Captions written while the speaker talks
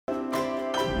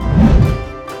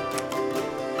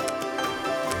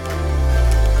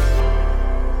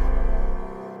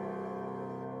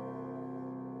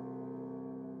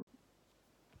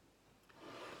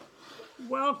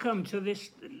welcome to this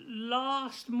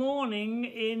last morning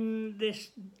in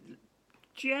this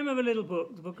gem of a little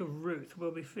book, the book of Ruth.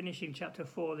 We'll be finishing chapter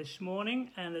 4 this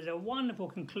morning, and there's a wonderful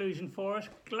conclusion for us.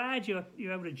 Glad you're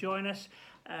able to join us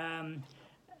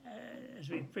as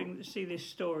we see this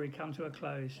story come to a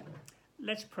close.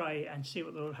 Let's pray and see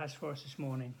what the Lord has for us this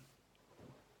morning.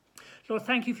 Lord,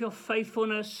 thank you for your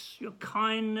faithfulness, your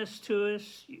kindness to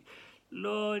us.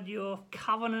 Lord, your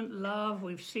covenant love,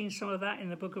 we've seen some of that in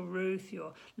the book of Ruth,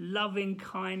 your loving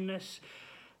kindness.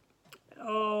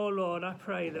 Oh, Lord, I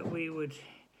pray that we would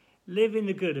live in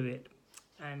the good of it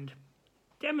and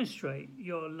demonstrate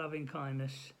your loving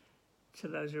kindness to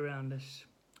those around us.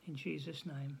 In Jesus'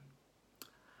 name,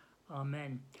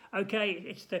 amen. Okay,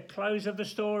 it's the close of the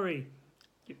story.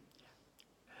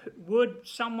 Would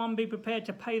someone be prepared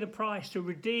to pay the price to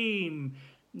redeem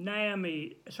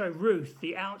Ruth,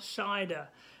 the outsider,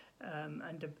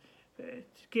 and to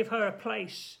give her a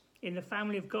place in the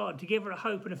family of God, to give her a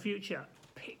hope and a future?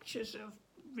 Pictures of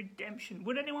redemption.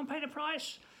 Would anyone pay the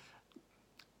price?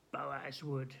 Boaz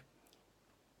would.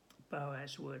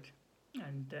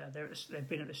 And they've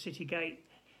been at the city gate,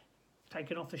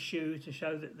 taken off the shoe to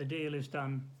show that the deal is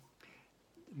done.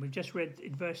 We've just read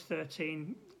in verse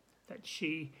 13 that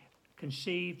she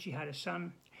conceived, she had a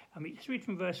son. Let's read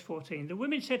from verse 14. The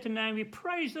women said to Naomi,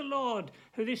 "Praise the Lord,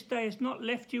 who this day has not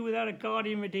left you without a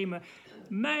guardian redeemer.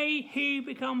 May he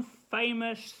become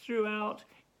famous throughout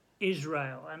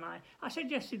Israel." And I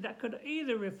suggested that could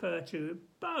either refer to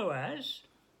Boaz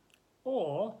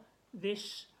or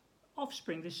this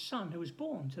offspring, this son who was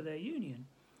born to their union.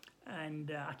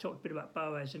 And I talked a bit about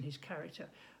Boaz and his character.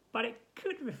 But it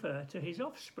could refer to his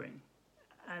offspring.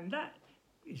 And that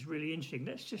is really interesting.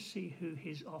 Let's just see who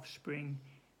his offspring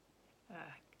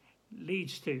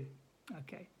leads to.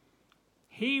 Okay.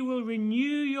 He will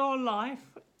renew your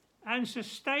life and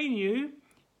sustain you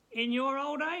in your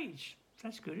old age.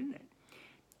 That's good, isn't it?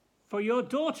 For your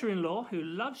daughter-in-law, who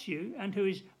loves you and who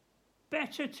is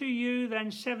better to you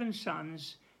than 7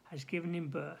 sons, has given him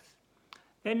birth.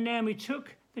 Then Naomi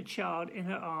took the child in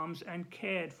her arms and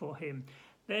cared for him.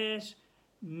 There's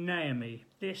Naomi,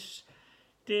 this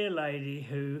dear lady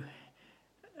who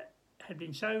had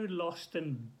been so lost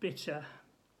and bitter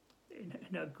in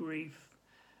her grief.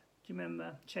 Do you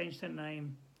remember? Changed her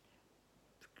name.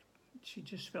 She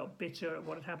just felt bitter at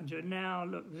what had happened to her. Now,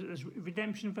 look, there's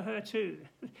redemption for her too.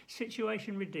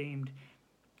 Situation redeemed.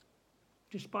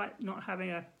 Despite not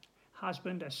having a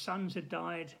husband, her sons had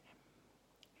died.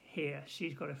 Here,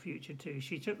 she's got a future too.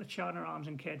 She took the child in her arms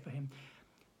and cared for him.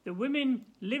 The women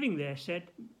living there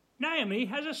said, "Naomi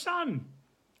has a son."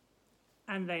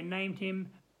 And they named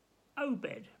him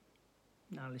Obed.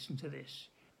 Now listen to this.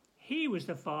 He was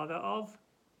the father of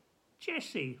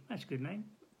Jesse. That's a good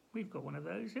name. We've got one of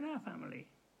those in our family.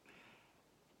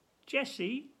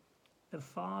 Jesse, the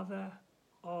father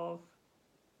of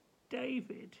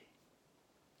David.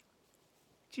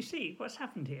 Do you see what's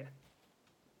happened here?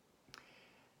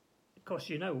 Of course,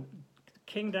 you know,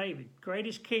 King David,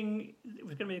 greatest king, it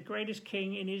was going to be the greatest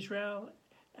king in Israel,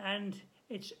 and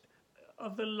it's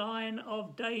of the line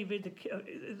of David,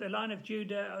 the line of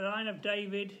Judah, the line of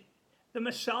David, the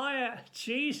Messiah,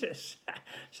 Jesus.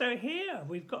 So here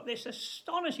we've got this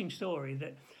astonishing story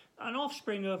that an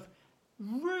offspring of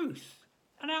Ruth,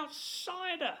 an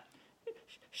outsider.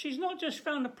 She's not just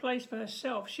found a place for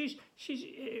herself. She's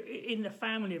in the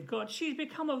family of God. She's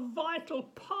become a vital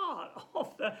part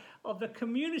of the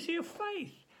community of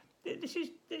faith. This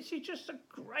is just the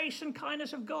grace and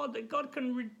kindness of God, that God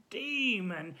can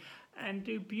redeem and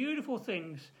do beautiful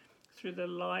things through the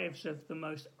lives of the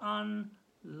most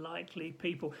unlikely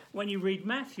people. When you read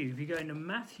Matthew, if you go into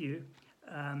Matthew,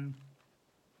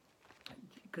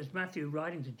 because Matthew,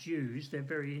 writing to Jews, they're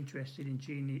very interested in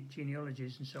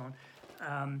genealogies and so on.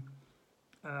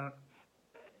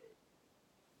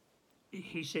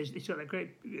 He says it's got a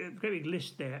great big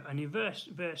list there, and in verse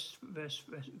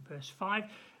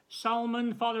 5,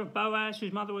 Solomon, father of Boaz,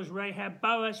 whose mother was Rahab;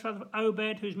 Boaz, father of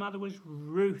Obed, whose mother was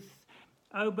Ruth;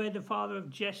 Obed, the father of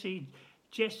Jesse;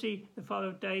 Jesse, the father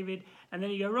of David. And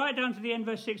then you go right down to the end,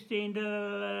 verse 16,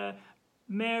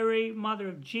 Mary, mother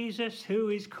of Jesus, who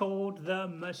is called the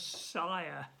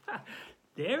Messiah.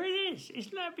 There it is.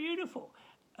 Isn't that beautiful?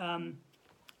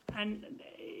 And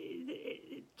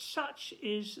such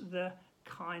is the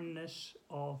kindness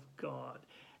of God.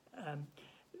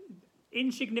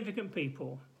 Insignificant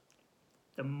people,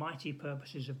 the mighty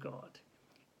purposes of God.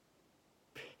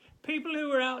 People who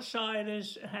were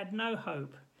outsiders, had no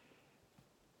hope,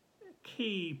 a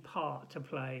key part to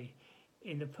play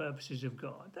in the purposes of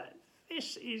God.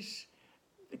 This is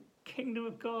the kingdom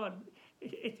of God.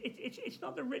 It's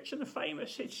not the rich and the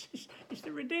famous. It's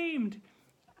the redeemed,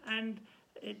 and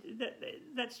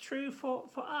that's true for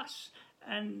us.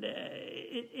 And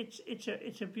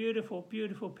it's a beautiful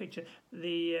picture.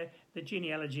 The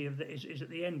genealogy of is at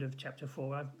the end of chapter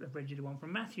 4. I've read you the one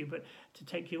from Matthew, but to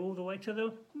take you all the way to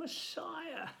the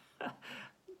Messiah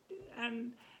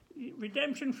and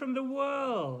redemption from the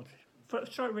world.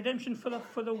 Redemption for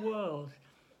the world,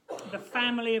 the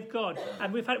family of God.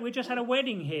 And we just had a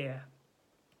wedding here.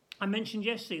 I mentioned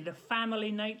yesterday the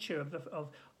family nature of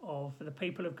the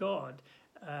people of God,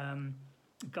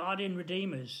 guardian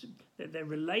redeemers. That they're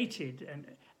related, and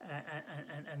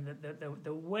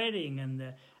the wedding and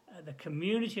the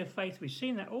community of faith. We've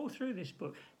seen that all through this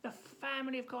book. The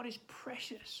family of God is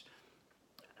precious,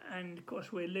 and of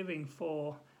course we're living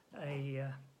for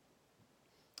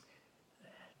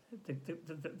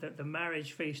the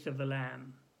marriage feast of the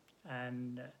Lamb,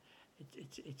 and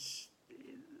it's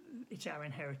our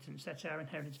inheritance. That's our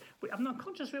inheritance. I'm not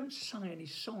conscious we haven't sung any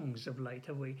songs of late,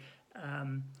 have we?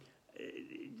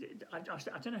 I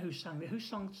don't know who sang it.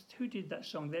 Who did that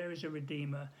song? There is a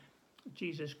Redeemer,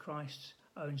 Jesus Christ's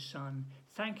own Son.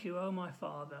 Thank you, O my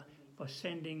Father, for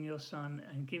sending your Son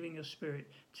and giving your Spirit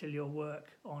till your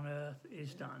work on earth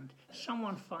is done.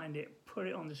 Someone find it, put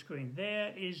it on the screen.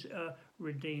 There is a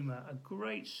Redeemer, a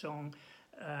great song.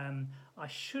 I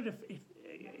should have,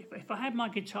 if I had my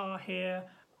guitar here,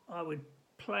 I would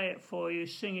play it for you,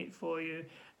 sing it for you.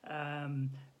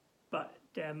 But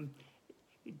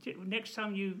next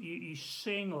time you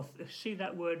sing or see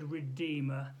that word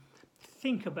Redeemer,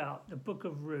 think about the book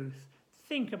of Ruth.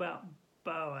 Think about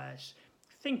Boaz.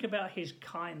 Think about his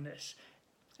kindness,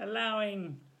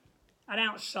 allowing an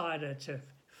outsider to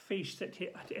feast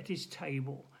at his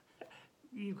table.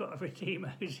 You've got a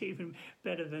Redeemer who's even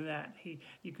better than that.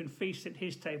 You can feast at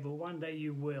his table. One day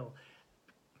you will.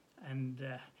 And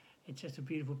it's just a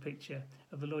beautiful picture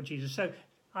of the Lord Jesus. So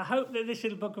I hope that this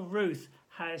little book of Ruth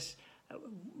has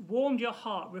warmed your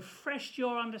heart, refreshed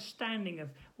your understanding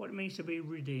of what it means to be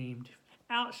redeemed,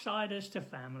 outsiders to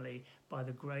family, by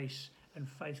the grace and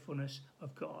faithfulness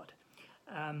of God.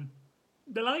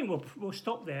 But I think we'll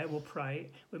stop there. We'll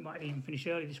pray. We might even finish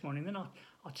early this morning. Then I'll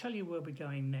tell you where we're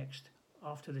going next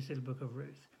after this little book of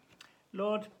Ruth.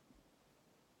 Lord,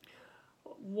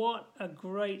 what a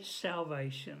great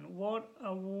salvation! What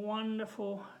a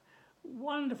wonderful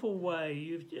way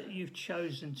you've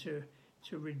chosen to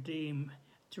redeem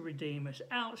us.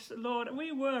 Lord,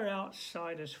 we were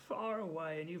outsiders far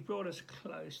away, and you've brought us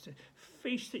close to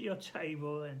feast at your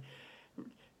table and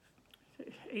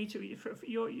eat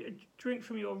drink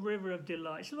from your river of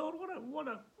delights. Lord,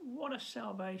 what a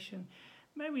salvation!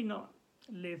 May we not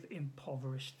live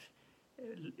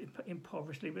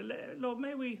impoverishedly, but Lord,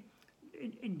 may we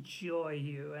enjoy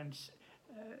you and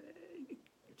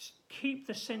keep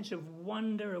the sense of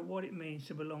wonder of what it means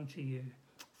to belong to you.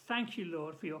 Thank you,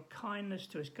 Lord, for your kindness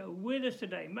to us. Go with us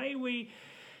today. May we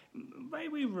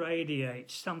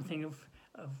radiate something of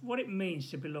what it means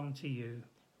to belong to you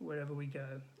wherever we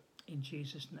go. In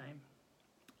Jesus' name.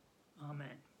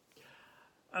 Amen.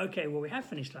 Okay, well, we have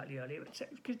finished slightly earlier.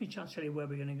 It gives me a chance to tell you where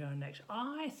we're going to go next.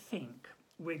 I think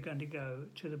we're going to go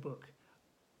to the book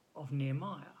of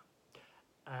Nehemiah.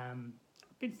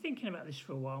 I've been thinking about this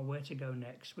for a while, where to go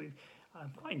next.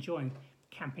 I'm quite enjoying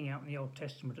camping out in the Old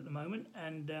Testament at the moment,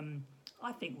 and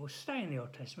I think we'll stay in the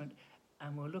Old Testament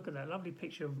and we'll look at that lovely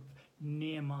picture of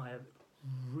Nehemiah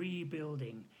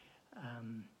rebuilding.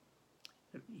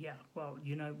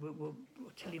 We'll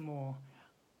tell you more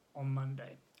on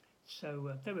Monday.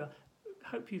 So there we are.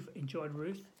 Hope you've enjoyed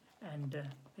Ruth, and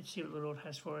let's see what the Lord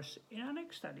has for us in our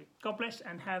next study. God bless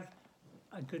and have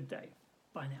a good day.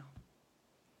 Bye now.